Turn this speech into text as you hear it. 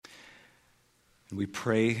And we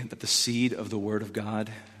pray that the seed of the Word of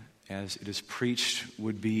God, as it is preached,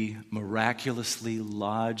 would be miraculously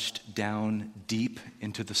lodged down deep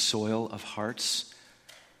into the soil of hearts.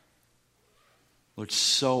 Lord,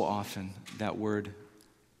 so often that word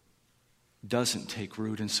doesn't take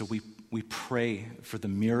root, and so we pray for the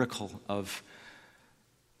miracle of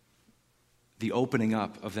the opening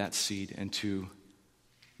up of that seed into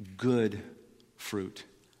good fruit.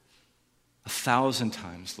 1,000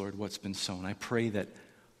 times, Lord, what's been sown. I pray that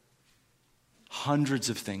hundreds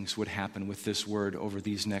of things would happen with this word over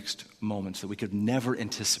these next moments that we could never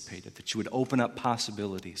anticipate it, that you would open up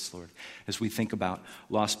possibilities, Lord, as we think about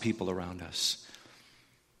lost people around us.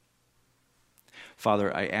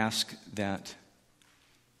 Father, I ask that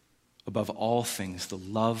above all things, the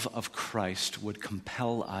love of Christ would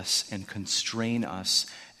compel us and constrain us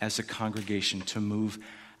as a congregation to move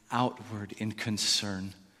outward in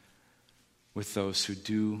concern with those who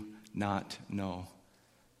do not know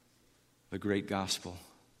the great gospel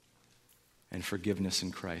and forgiveness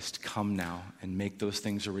in Christ. Come now and make those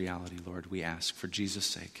things a reality, Lord, we ask for Jesus'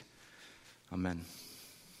 sake. Amen.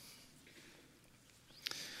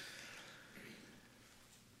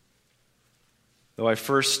 Though I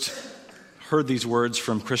first heard these words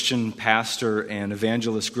from Christian pastor and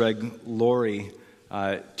evangelist Greg Laurie,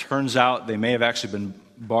 turns out they may have actually been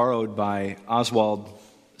borrowed by Oswald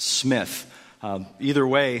Smith. Either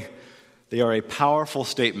way, they are a powerful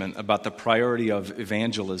statement about the priority of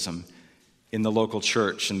evangelism in the local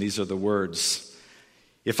church, and these are the words.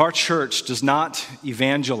 If our church does not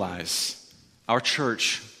evangelize, our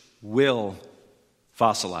church will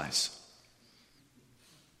fossilize.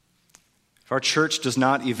 If our church does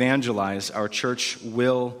not evangelize, our church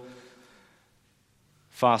will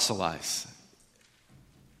fossilize.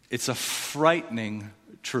 It's a frightening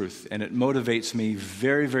truth, and it motivates me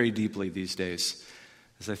very, very deeply these days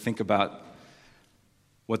as I think about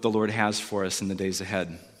what the Lord has for us in the days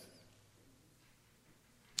ahead.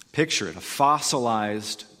 Picture it, a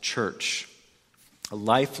fossilized church, a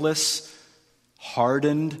lifeless,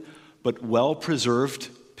 hardened, but well-preserved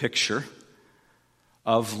picture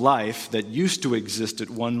of life that used to exist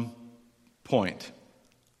at one point.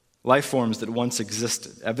 Life forms that once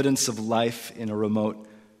existed, evidence of life in a remote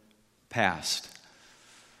past.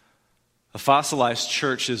 A fossilized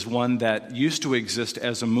church is one that used to exist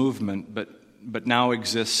as a movement, but now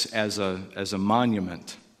exists as a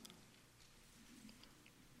monument.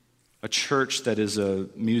 A church that is a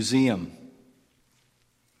museum.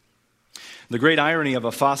 The great irony of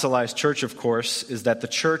a fossilized church, of course, is that the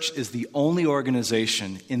church is the only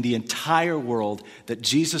organization in the entire world that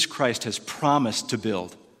Jesus Christ has promised to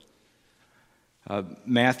build.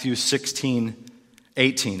 Matthew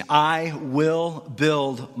 16:18. I will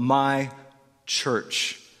build my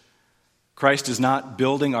church. Christ is not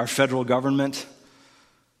building our federal government.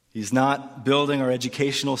 He's not building our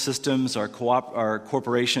educational systems, our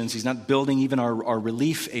corporations. He's not building even our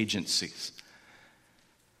relief agencies.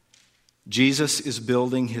 Jesus is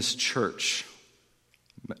building his church.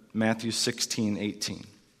 Matthew 16:18.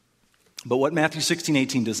 But what Matthew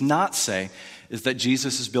 16:18 does not say is that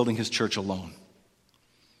Jesus is building his church alone.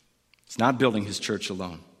 He's not building his church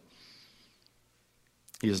alone.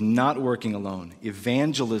 He is not working alone.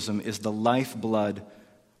 Evangelism is the lifeblood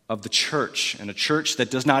of the church, and a church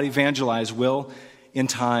that does not evangelize will, in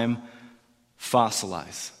time,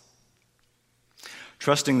 fossilize.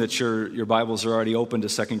 Trusting that your Bibles are already open to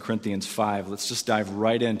 2 Corinthians 5, let's just dive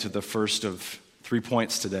right into the first of 3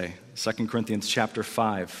 points today. 2 Corinthians chapter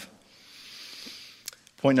 5.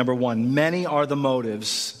 Point number 1, many are the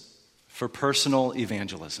motives for personal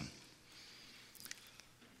evangelism.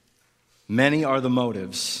 Many are the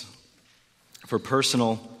motives for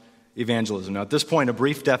personal evangelism. Now, at this point, a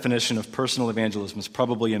brief definition of personal evangelism is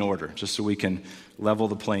probably in order, just so we can level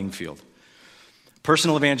the playing field.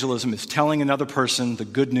 Personal evangelism is telling another person the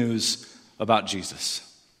good news about Jesus.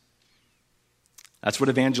 That's what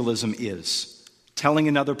evangelism is. Telling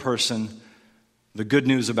another person the good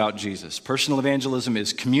news about Jesus. Personal evangelism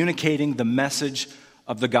is communicating the message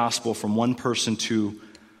of the gospel from one person to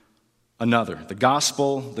another. The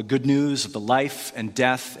gospel, the good news of the life and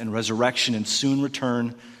death and resurrection and soon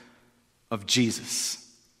return of Jesus.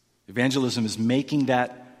 Evangelism is making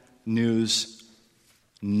that news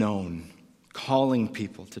known, calling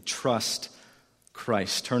people to trust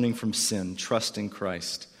Christ, turning from sin, trusting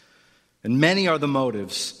Christ. And many are the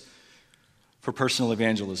motives for personal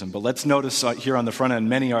evangelism. But let's notice here on the front end,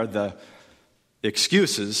 many are the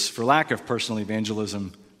excuses for lack of personal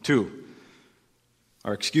evangelism too.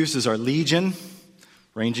 Our excuses are legion,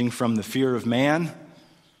 ranging from the fear of man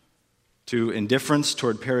to indifference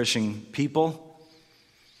toward perishing people.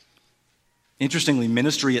 Interestingly,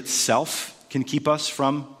 ministry itself can keep us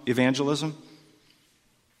from evangelism.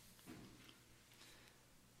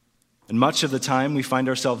 And much of the time, we find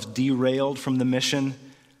ourselves derailed from the mission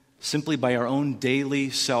simply by our own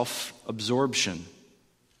daily self-absorption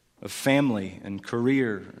of family and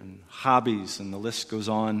career and hobbies, and the list goes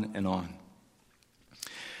on and on.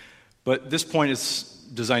 But this point is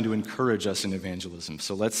designed to encourage us in evangelism,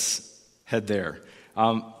 so let's head there.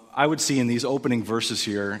 I would see in these opening verses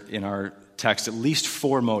here in our text at least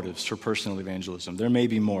 4 motives for personal evangelism. There may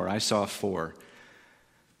be more. I saw 4.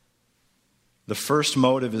 The first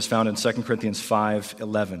motive is found in 2 Corinthians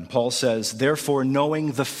 5:11. Paul says, "Therefore,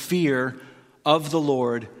 knowing the fear of the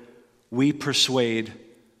Lord, we persuade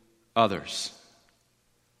others."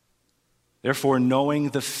 Therefore, knowing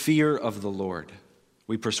the fear of the Lord,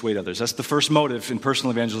 we persuade others. That's the first motive in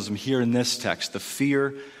personal evangelism here in this text, the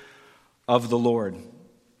fear of the Lord.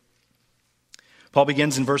 Paul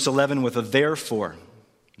begins in verse 11 with a therefore.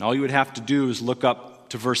 And all you would have to do is look up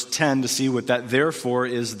to verse 10 to see what that therefore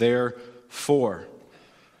is there for.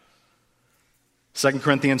 2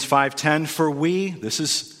 Corinthians 5:10, for we, this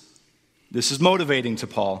is motivating to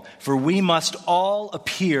Paul, for we must all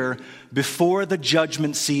appear before the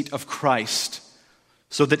judgment seat of Christ,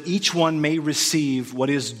 so that each one may receive what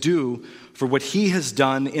is due for what he has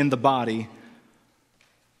done in the body,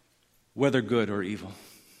 whether good or evil.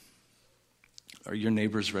 Are your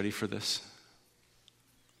neighbors ready for this?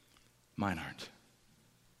 Mine aren't.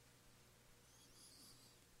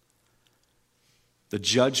 The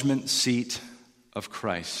judgment seat of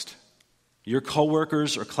Christ. Your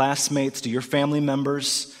coworkers or classmates, do your family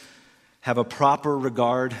members have a proper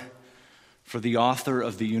regard for the author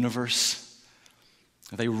of the universe?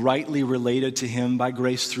 Are they rightly related to him by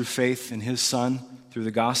grace through faith in his Son, through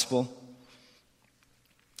the gospel?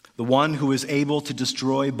 The one who is able to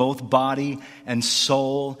destroy both body and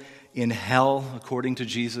soul in hell, according to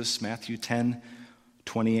Jesus, Matthew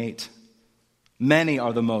 10:28. Many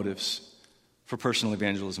are the motives for personal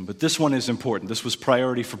evangelism, but this one is important. This was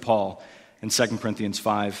priority for Paul in 2 Corinthians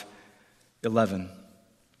 5:11.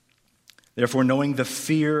 Therefore, knowing the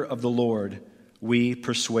fear of the Lord, we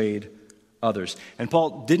persuade others. And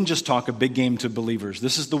Paul didn't just talk a big game to believers.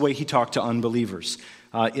 This is the way he talked to unbelievers.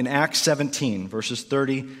 In Acts 17, verses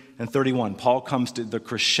 30 and 31, Paul comes to the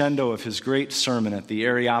crescendo of his great sermon at the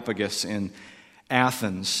Areopagus in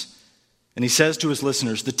Athens. And he says to his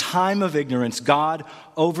listeners, "The time of ignorance God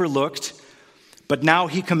overlooked, but now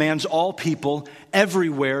he commands all people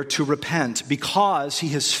everywhere to repent, because he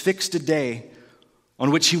has fixed a day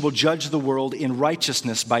on which he will judge the world in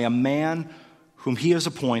righteousness by a man whom he has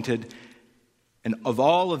appointed. And of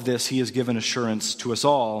all of this he has given assurance to us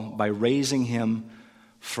all by raising him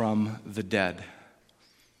from the dead."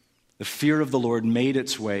 The fear of the Lord made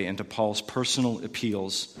its way into Paul's personal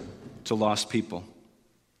appeals to lost people.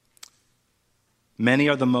 Many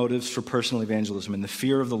are the motives for personal evangelism, and the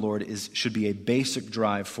fear of the Lord should be a basic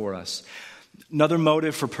drive for us. Another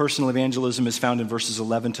motive for personal evangelism is found in verses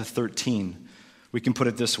 11 to 13. We can put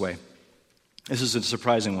it this way. This is a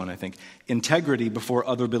surprising one, I think. Integrity before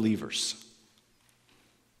other believers.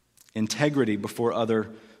 Integrity before other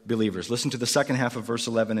believers. Listen to the second half of verse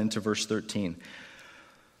 11 into verse 13.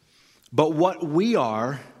 But what we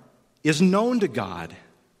are is known to God,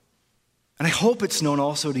 and I hope it's known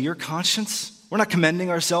also to your conscience. We're not commending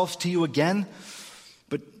ourselves to you again,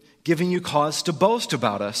 but giving you cause to boast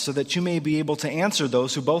about us, so that you may be able to answer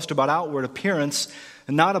those who boast about outward appearance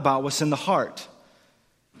and not about what's in the heart.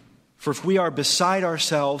 For if we are beside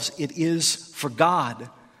ourselves, it is for God.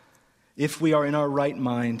 If we are in our right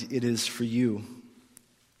mind, it is for you.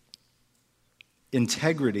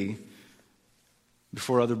 Integrity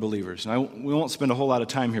before other believers. And we won't spend a whole lot of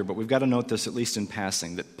time here, but we've got to note this at least in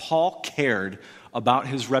passing, that Paul cared about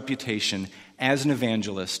his reputation as an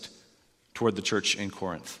evangelist toward the church in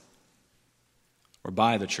Corinth, or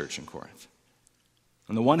by the church in Corinth.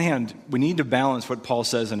 On the one hand, we need to balance what Paul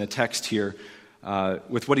says in a text here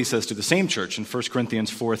with what he says to the same church in 1 Corinthians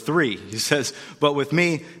 4:3. He says, "But with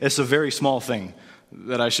me, it's a very small thing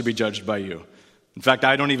that I should be judged by you. In fact,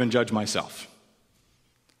 I don't even judge myself."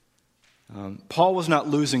 Paul was not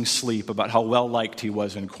losing sleep about how well-liked he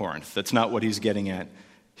was in Corinth. That's not what he's getting at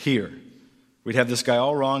here. We'd have this guy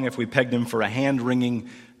all wrong if we pegged him for a hand-wringing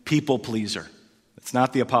people pleaser. It's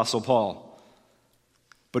not the Apostle Paul.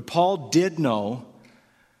 But Paul did know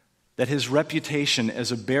that his reputation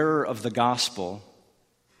as a bearer of the gospel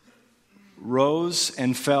rose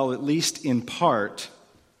and fell, at least in part,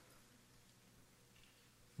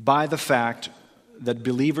 by the fact that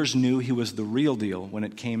believers knew he was the real deal when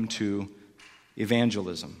it came to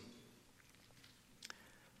evangelism.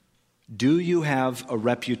 Do you have a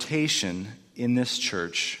reputation in this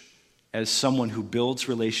church as someone who builds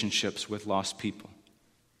relationships with lost people?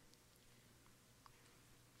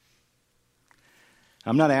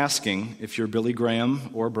 I'm not asking if you're Billy Graham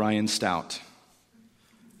or Brian Stout.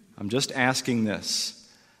 I'm just asking this: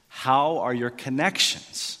 how are your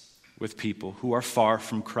connections with people who are far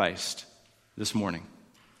from Christ this morning?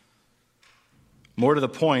 More to the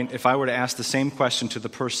point, if I were to ask the same question to the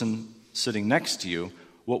person sitting next to you,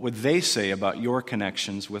 what would they say about your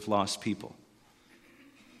connections with lost people?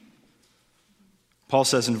 Paul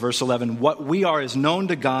says in verse 11, "What we are is known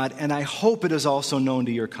to God, and I hope it is also known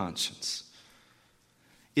to your conscience."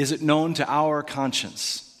 Is it known to our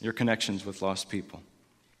conscience, your connections with lost people?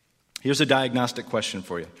 Here's a diagnostic question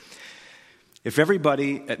for you. If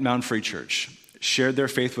everybody at Mount Free Church shared their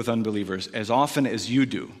faith with unbelievers as often as you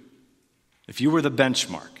do, if you were the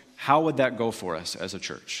benchmark, how would that go for us as a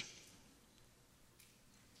church?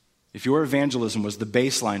 If your evangelism was the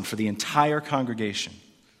baseline for the entire congregation,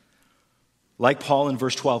 like Paul in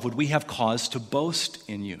verse 12, would we have cause to boast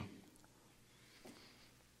in you?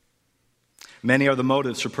 Many are the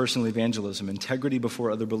motives for personal evangelism. Integrity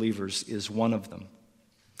before other believers is one of them.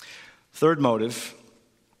 Third motive,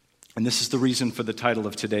 and this is the reason for the title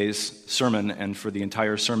of today's sermon and for the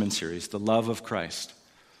entire sermon series, the love of Christ.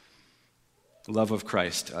 The love of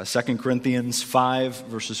Christ. 2 Corinthians 5,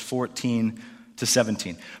 verses 14 to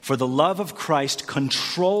 17. For the love of Christ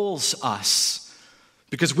controls us,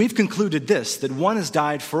 because we've concluded this, that one has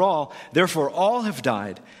died for all, therefore all have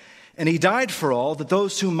died. And he died for all, that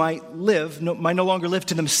those who might no longer live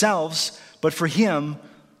to themselves, but for him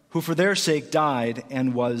who for their sake died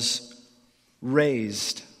and was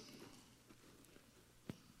raised.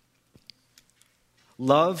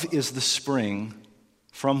 Love is the spring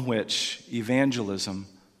from which evangelism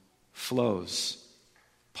flows.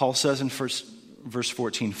 Paul says in verse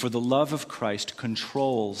 14, for the love of Christ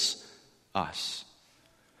controls us.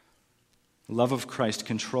 The love of Christ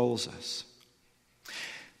controls us.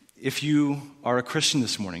 If you are a Christian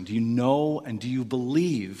this morning, do you know and do you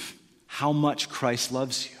believe how much Christ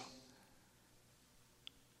loves you?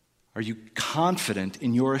 Are you confident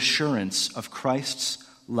in your assurance of Christ's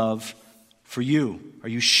love for you? Are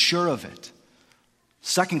you sure of it?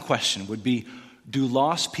 Second question would be, do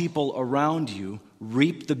lost people around you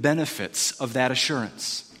reap the benefits of that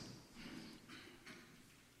assurance?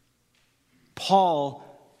 Paul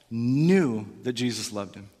knew that Jesus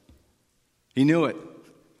loved him. He knew it.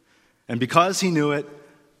 And because he knew it,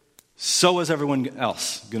 so was everyone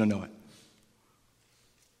else going to know it.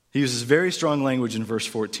 He uses very strong language in verse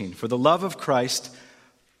 14. For the love of Christ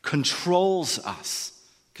controls us.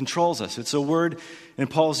 Controls us. It's a word in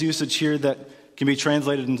Paul's usage here that can be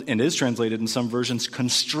translated, and is translated in some versions,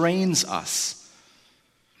 constrains us.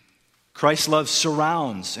 Christ's love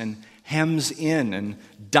surrounds and hems in and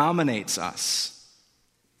dominates us.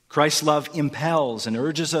 Christ's love impels and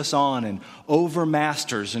urges us on and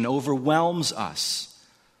overmasters and overwhelms us.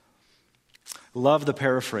 Love the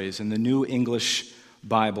paraphrase in the New English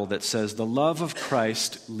Bible that says, the love of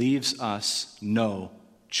Christ leaves us no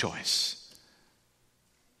choice.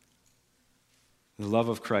 The love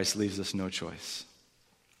of Christ leaves us no choice.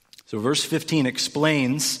 So verse 15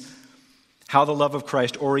 explains how the love of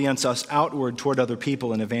Christ orients us outward toward other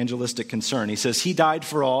people in evangelistic concern. He says, he died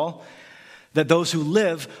for all, that those who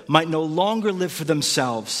live might no longer live for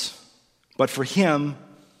themselves, but for him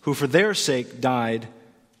who for their sake died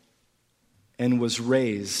and was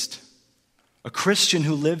raised. A Christian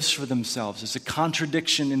who lives for themselves is a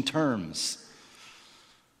contradiction in terms.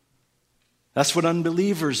 That's what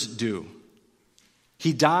unbelievers do.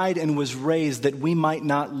 He died and was raised that we might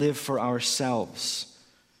not live for ourselves.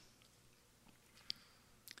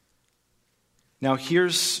 Now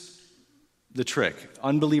here's the trick.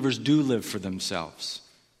 Unbelievers do live for themselves.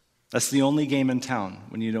 That's the only game in town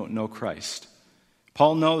when you don't know Christ.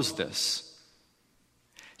 Paul knows this.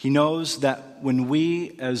 He knows that when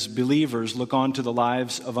we as believers look on to the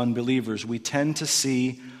lives of unbelievers, we tend to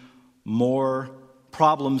see more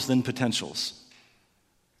problems than potentials.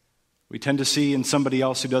 We tend to see in somebody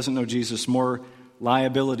else who doesn't know Jesus more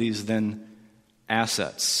liabilities than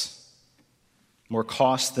assets, more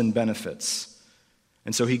costs than benefits.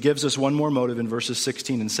 And so he gives us one more motive in verses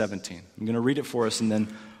 16 and 17. I'm going to read it for us and then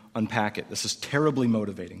unpack it. This is terribly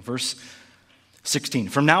motivating. Verse 16.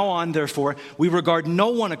 From now on, therefore, we regard no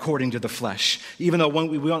one according to the flesh. Even though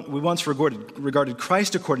we once regarded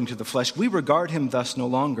Christ according to the flesh, we regard him thus no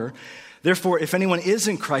longer. Therefore, if anyone is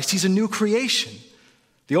in Christ, he's a new creation.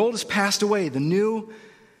 The old has passed away. The new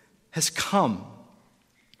has come.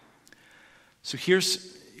 So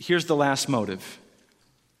here's the last motive.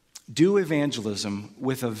 Do evangelism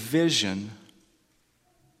with a vision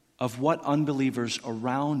of what unbelievers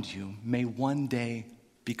around you may one day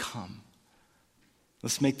become.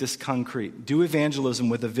 Let's make this concrete. Do evangelism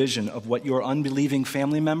with a vision of what your unbelieving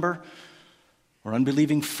family member or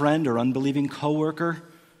unbelieving friend or unbelieving coworker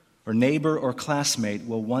or neighbor or classmate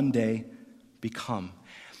will one day become.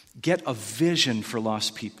 Get a vision for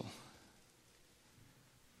lost people.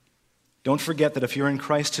 Don't forget that if you're in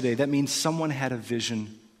Christ today, that means someone had a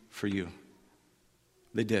vision for you.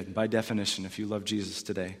 They did, by definition, if you love Jesus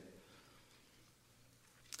today.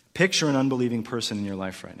 Picture an unbelieving person in your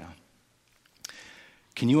life right now.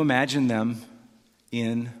 Can you imagine them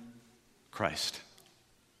in Christ?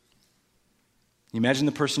 You imagine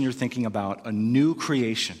the person you're thinking about, a new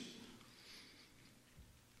creation.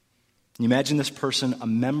 You imagine this person a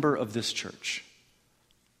member of this church.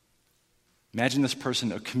 Imagine this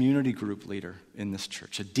person a community group leader in this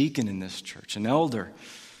church, a deacon in this church, an elder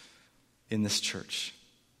in this church.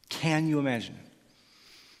 Can you imagine it?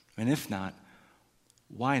 And if not,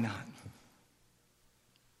 why not?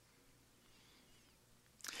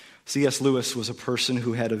 C.S. Lewis was a person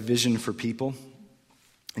who had a vision for people.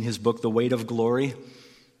 In his book, The Weight of Glory,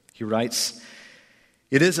 he writes,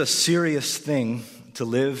 "It is a serious thing to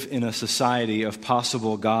live in a society of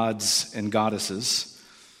possible gods and goddesses,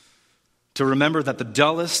 to remember that the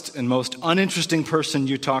dullest and most uninteresting person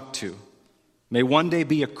you talk to may one day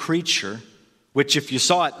be a creature which, if you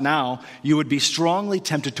saw it now, you would be strongly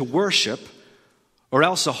tempted to worship, or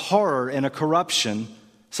else a horror and a corruption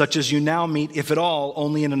such as you now meet, if at all,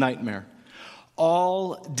 only in a nightmare.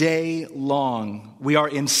 All day long, we are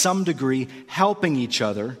in some degree helping each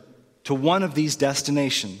other to one of these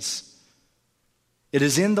destinations. It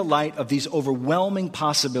is in the light of these overwhelming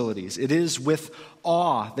possibilities, it is with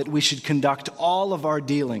awe that we should conduct all of our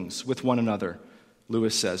dealings with one another,"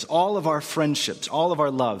 Lewis says. "All of our friendships, all of our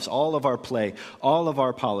loves, all of our play, all of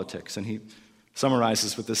our politics." And he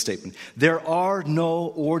summarizes with this statement: "There are no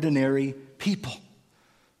ordinary people.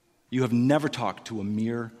 You have never talked to a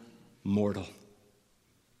mere mortal."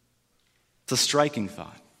 It's a striking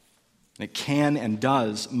thought. It can and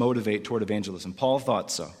does motivate toward evangelism. Paul thought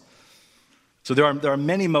so. So there are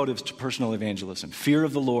many motives to personal evangelism: fear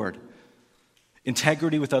of the Lord,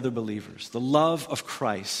 integrity with other believers, the love of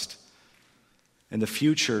Christ, and the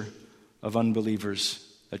future of unbelievers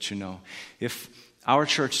that you know. If our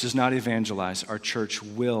church does not evangelize, our church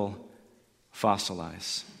will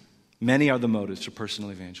fossilize. Many are the motives for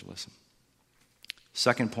personal evangelism.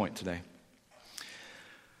 Second point today.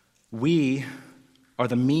 We are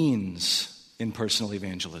the means in personal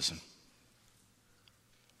evangelism.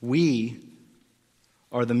 We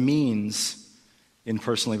are the means in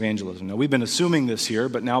personal evangelism. Now, we've been assuming this here,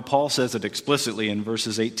 but now Paul says it explicitly in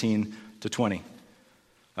verses 18 to 20.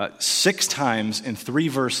 6 times in 3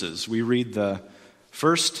 verses, we read the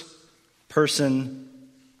first person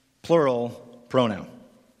plural pronoun.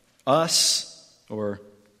 Us or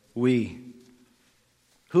we.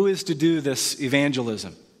 Who is to do this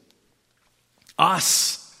evangelism?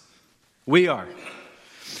 Us. We are. Do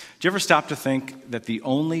you ever stop to think that the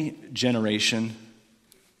only generation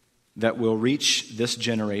that will reach this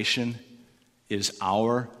generation is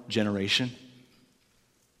our generation?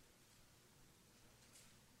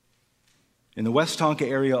 In the West Tonka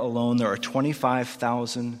area alone, there are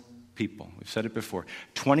 25,000 people. We've said it before.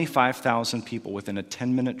 25,000 people within a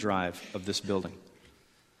 10-minute drive of this building.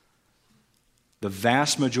 The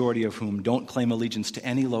vast majority of whom don't claim allegiance to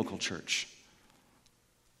any local church.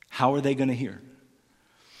 How are they going to hear?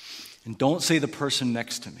 And don't say the person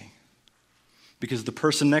next to me, because the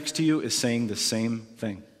person next to you is saying the same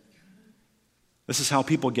thing. This is how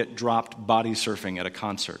people get dropped body surfing at a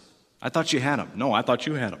concert. I thought you had them. No, I thought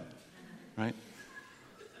you had them. Right?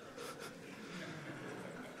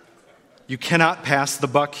 You cannot pass the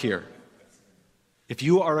buck here. If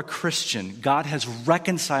you are a Christian, God has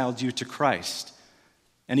reconciled you to Christ,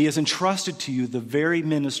 and He has entrusted to you the very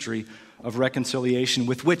ministry of reconciliation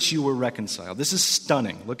with which you were reconciled. This is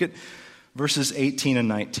stunning. Look at verses 18 and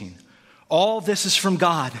 19. All this is from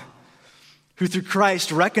God, who through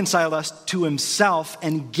Christ reconciled us to Himself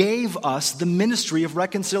and gave us the ministry of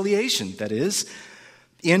reconciliation. That is,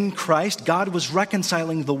 in Christ, God was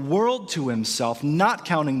reconciling the world to Himself, not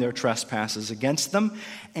counting their trespasses against them,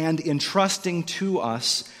 and entrusting to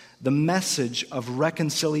us the message of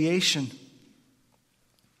reconciliation.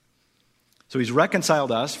 So He's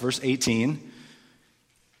reconciled us, verse 18,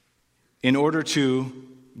 in order to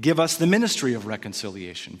give us the ministry of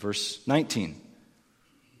reconciliation, verse 19.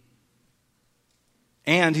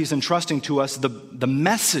 And He's entrusting to us the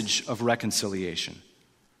message of reconciliation.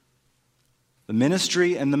 The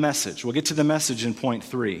ministry and the message. We'll get to the message in point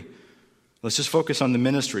 3. Let's just focus on the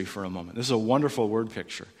ministry for a moment. This is a wonderful word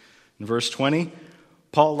picture. In verse 20,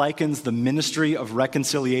 Paul likens the ministry of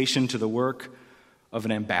reconciliation to the work of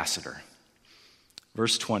an ambassador.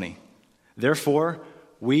 Verse 20, therefore,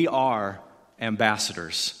 we are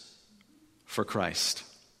ambassadors for Christ.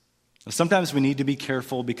 Now, sometimes we need to be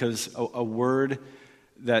careful because a word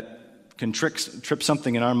that can trip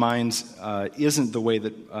something in our minds isn't the way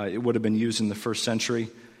that it would have been used in the first century.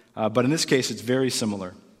 But in this case, it's very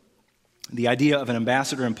similar. The idea of an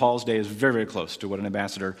ambassador in Paul's day is very, very close to what an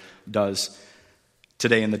ambassador does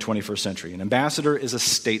today in the 21st century. An ambassador is a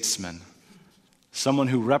statesman, someone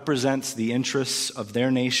who represents the interests of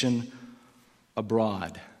their nation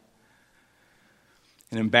abroad.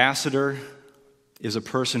 An ambassador is a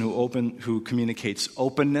person who communicates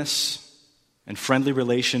openness and friendly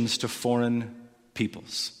relations to foreign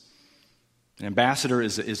peoples. An ambassador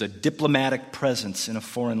is a diplomatic presence in a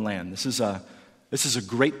foreign land. This is a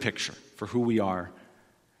great picture for who we are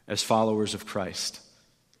as followers of Christ.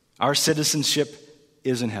 Our citizenship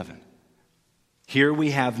is in heaven. Here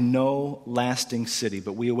we have no lasting city,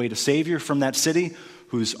 but we await a Savior from that city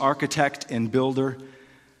whose architect and builder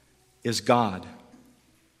is God.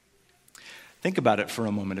 Think about it for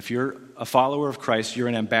a moment. If you're a follower of Christ, you're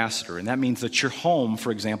an ambassador, and that means that your home,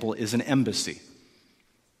 for example, is an embassy.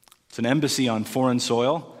 It's an embassy on foreign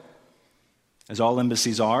soil, as all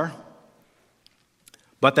embassies are.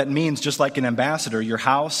 But that means, just like an ambassador, your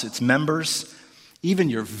house, its members, even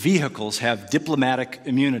your vehicles have diplomatic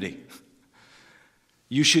immunity.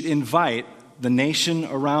 You should invite the nation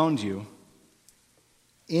around you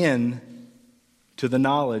in to the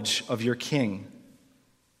knowledge of your king.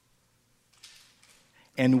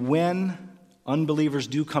 And when unbelievers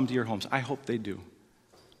do come to your homes, I hope they do.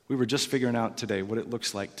 We were just figuring out today what it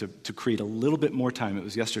looks like to create a little bit more time, it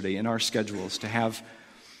was yesterday, in our schedules to have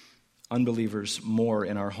unbelievers more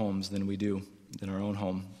in our homes than we do in our own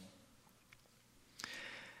home.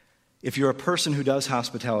 If you're a person who does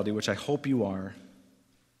hospitality, which I hope you are,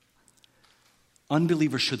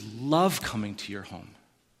 unbelievers should love coming to your home.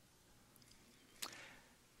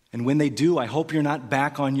 And when they do, I hope you're not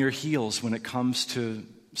back on your heels when it comes to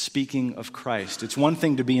speaking of Christ. It's one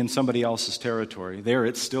thing to be in somebody else's territory. There,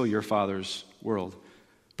 it's still your Father's world.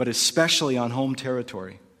 But especially on home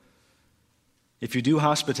territory. If you do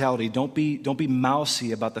hospitality, don't be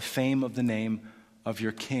mousy about the fame of the name of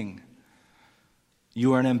your King.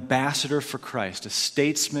 You are an ambassador for Christ, a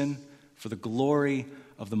statesman for the glory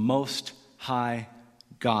of the Most High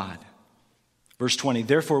God. Verse 20,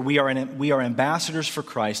 therefore we are ambassadors for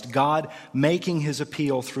Christ, God making his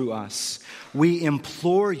appeal through us. We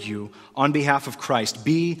implore you on behalf of Christ,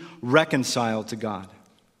 be reconciled to God.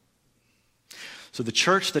 So the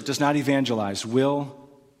church that does not evangelize will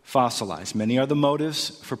fossilize. Many are the motives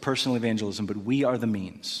for personal evangelism, but we are the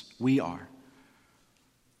means. We are.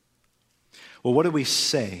 Well, what do we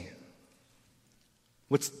say?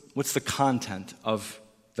 What's the content of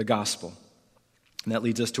the gospel? And that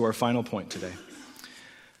leads us to our final point today.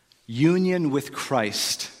 Union with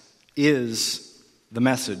Christ is the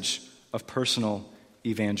message of personal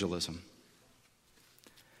evangelism.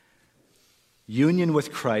 Union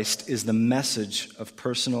with Christ is the message of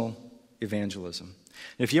personal evangelism.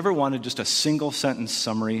 And if you ever wanted just a single sentence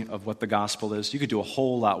summary of what the gospel is, you could do a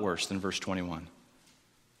whole lot worse than verse 21.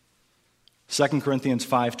 2 Corinthians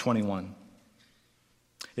 5:21.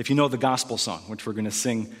 If you know the gospel song, which we're going to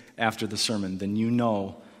sing after the sermon, then you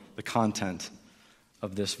know the content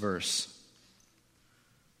of this verse.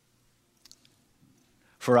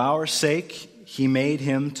 For our sake, he made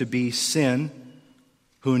him to be sin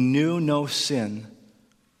who knew no sin,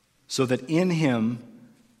 so that in him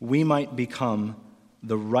we might become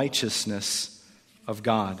the righteousness of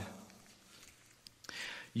God.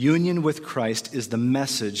 Union with Christ is the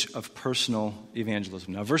message of personal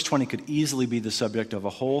evangelism. Now, verse 20 could easily be the subject of a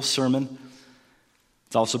whole sermon.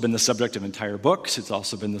 It's also been the subject of entire books. It's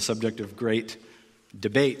also been the subject of great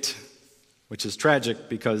debate, which is tragic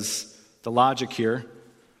because the logic here,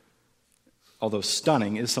 although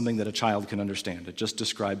stunning, is something that a child can understand. It just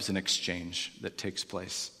describes an exchange that takes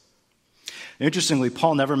place. And interestingly,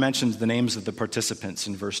 Paul never mentions the names of the participants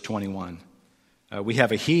in verse 21. We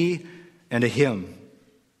have a he and a him.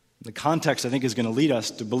 The context, I think, is going to lead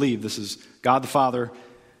us to believe this is God the Father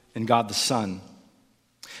and God the Son.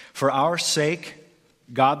 For our sake,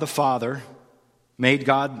 God the Father made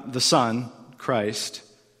God the Son, Christ,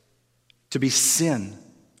 to be sin,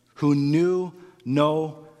 who knew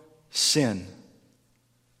no sin,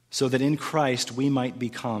 so that in Christ we might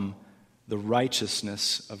become the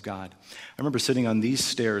righteousness of God. I remember sitting on these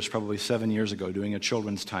stairs probably 7 years ago doing a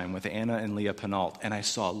children's time with Anna and Leah Penault, and I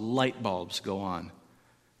saw light bulbs go on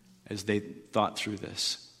as they thought through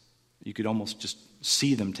this. You could almost just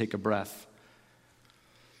see them take a breath.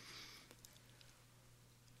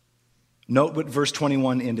 Note what verse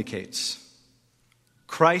 21 indicates.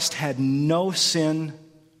 Christ had no sin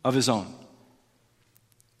of his own,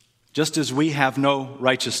 just as we have no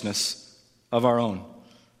righteousness of our own.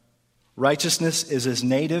 Righteousness is as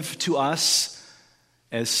native to us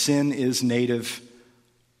as sin is native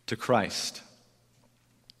to Christ.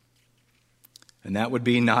 And that would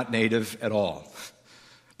be not native at all.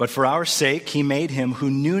 But for our sake, he made him who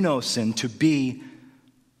knew no sin to be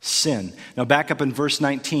sin. Now back up in verse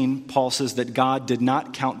 19, Paul says that God did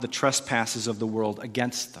not count the trespasses of the world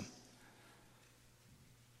against them.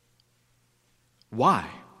 Why?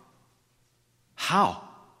 How?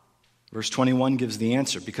 Verse 21 gives the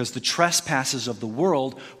answer. Because the trespasses of the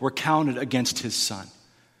world were counted against his Son.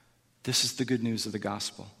 This is the good news of the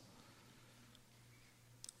gospel.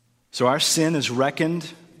 So our sin is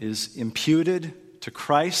reckoned, is imputed to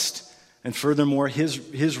Christ, and furthermore,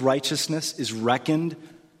 his righteousness is reckoned,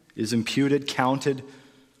 is imputed, counted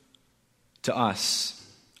to us.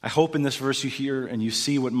 I hope in this verse you hear and you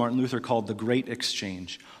see what Martin Luther called the great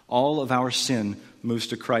exchange. All of our sin moves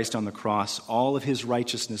to Christ on the cross. All of his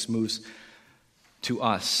righteousness moves to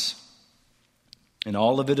us. And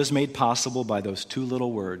all of it is made possible by those two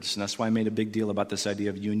little words. And that's why I made a big deal about this idea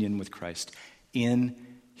of union with Christ. In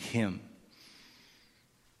him.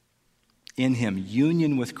 In him.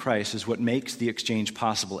 Union with Christ is what makes the exchange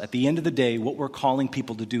possible. At the end of the day, what we're calling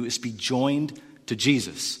people to do is be joined to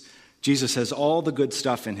Jesus. Jesus has all the good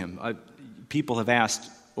stuff in him. People have asked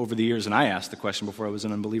over the years, and I asked the question before I was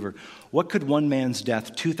an unbeliever, what could one man's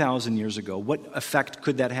death 2,000 years ago, what effect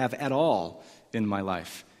could that have at all in my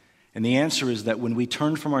life? And the answer is that when we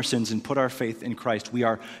turn from our sins and put our faith in Christ, we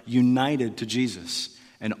are united to Jesus,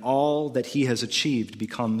 and all that he has achieved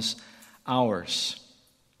becomes ours.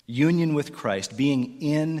 Union with Christ, being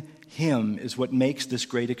in him, is what makes this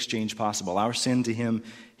great exchange possible. Our sin to him,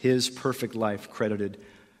 his perfect life credited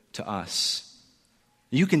to us.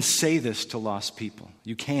 You can say this to lost people.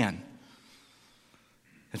 You can.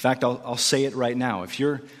 In fact, I'll say it right now. If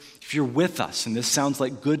you're with us and this sounds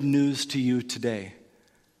like good news to you today,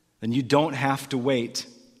 then you don't have to wait.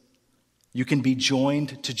 You can be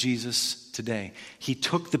joined to Jesus today. He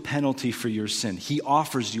took the penalty for your sin. He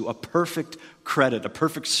offers you a perfect credit, a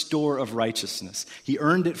perfect store of righteousness. He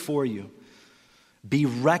earned it for you. Be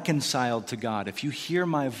reconciled to God. If you hear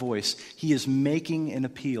my voice, he is making an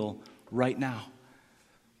appeal right now.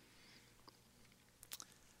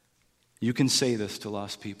 You can say this to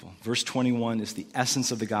lost people. Verse 21 is the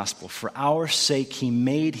essence of the gospel. For our sake, he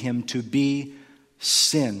made him to be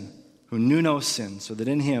sin, who knew no sin, so that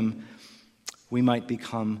in him we might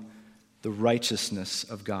become the righteousness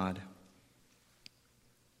of God.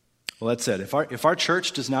 Well, that's it. If our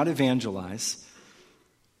church does not evangelize,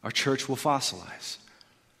 our church will fossilize.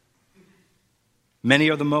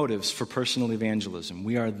 Many are the motives for personal evangelism.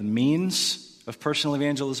 We are the means of personal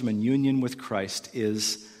evangelism, and union with Christ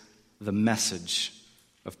is the message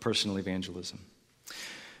of personal evangelism.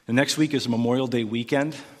 The next week is Memorial Day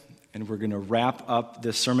weekend, and we're going to wrap up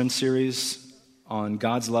this sermon series on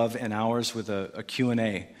God's love and ours with a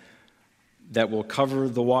Q&A that will cover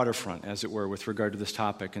the waterfront, as it were, with regard to this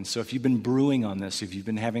topic. And so if you've been brewing on this, if you've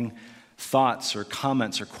been having thoughts or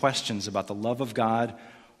comments or questions about the love of God,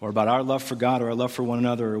 or about our love for God, or our love for one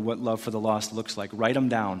another, or what love for the lost looks like, write them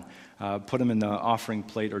down, put them in the offering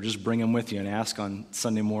plate, or just bring them with you and ask on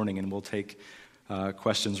Sunday morning, and we'll take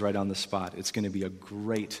questions right on the spot. It's going to be a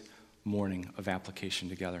great morning of application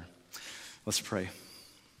together. Let's pray.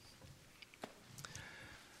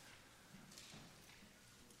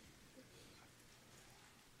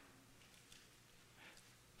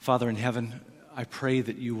 Father in heaven, I pray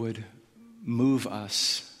that you would move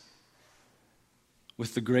us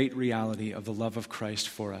with the great reality of the love of Christ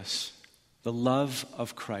for us. The love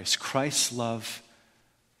of Christ. Christ's love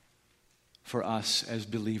for us as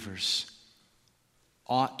believers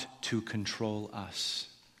ought to control us.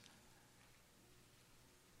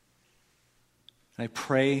 And I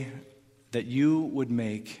pray that you would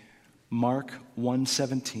make Mark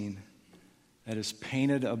 1:17, that is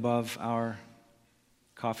painted above our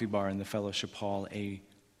coffee bar in the fellowship hall, a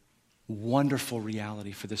wonderful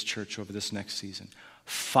reality for this church over this next season.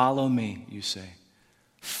 Follow me, you say.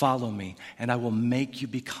 Follow me, and I will make you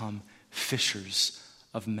become fishers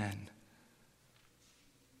of men.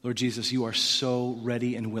 Lord Jesus, you are so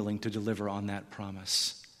ready and willing to deliver on that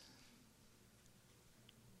promise.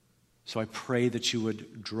 So I pray that you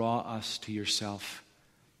would draw us to yourself.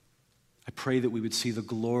 I pray that we would see the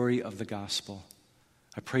glory of the gospel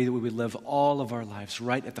I pray that we would live all of our lives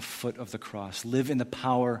right at the foot of the cross, live in the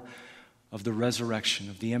power of the resurrection,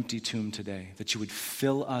 of the empty tomb today, that you would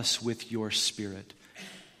fill us with your Spirit.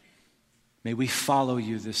 May we follow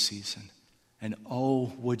you this season, and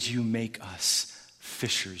oh, would you make us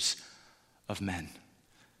fishers of men.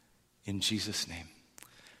 In Jesus' name,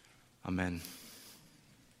 amen.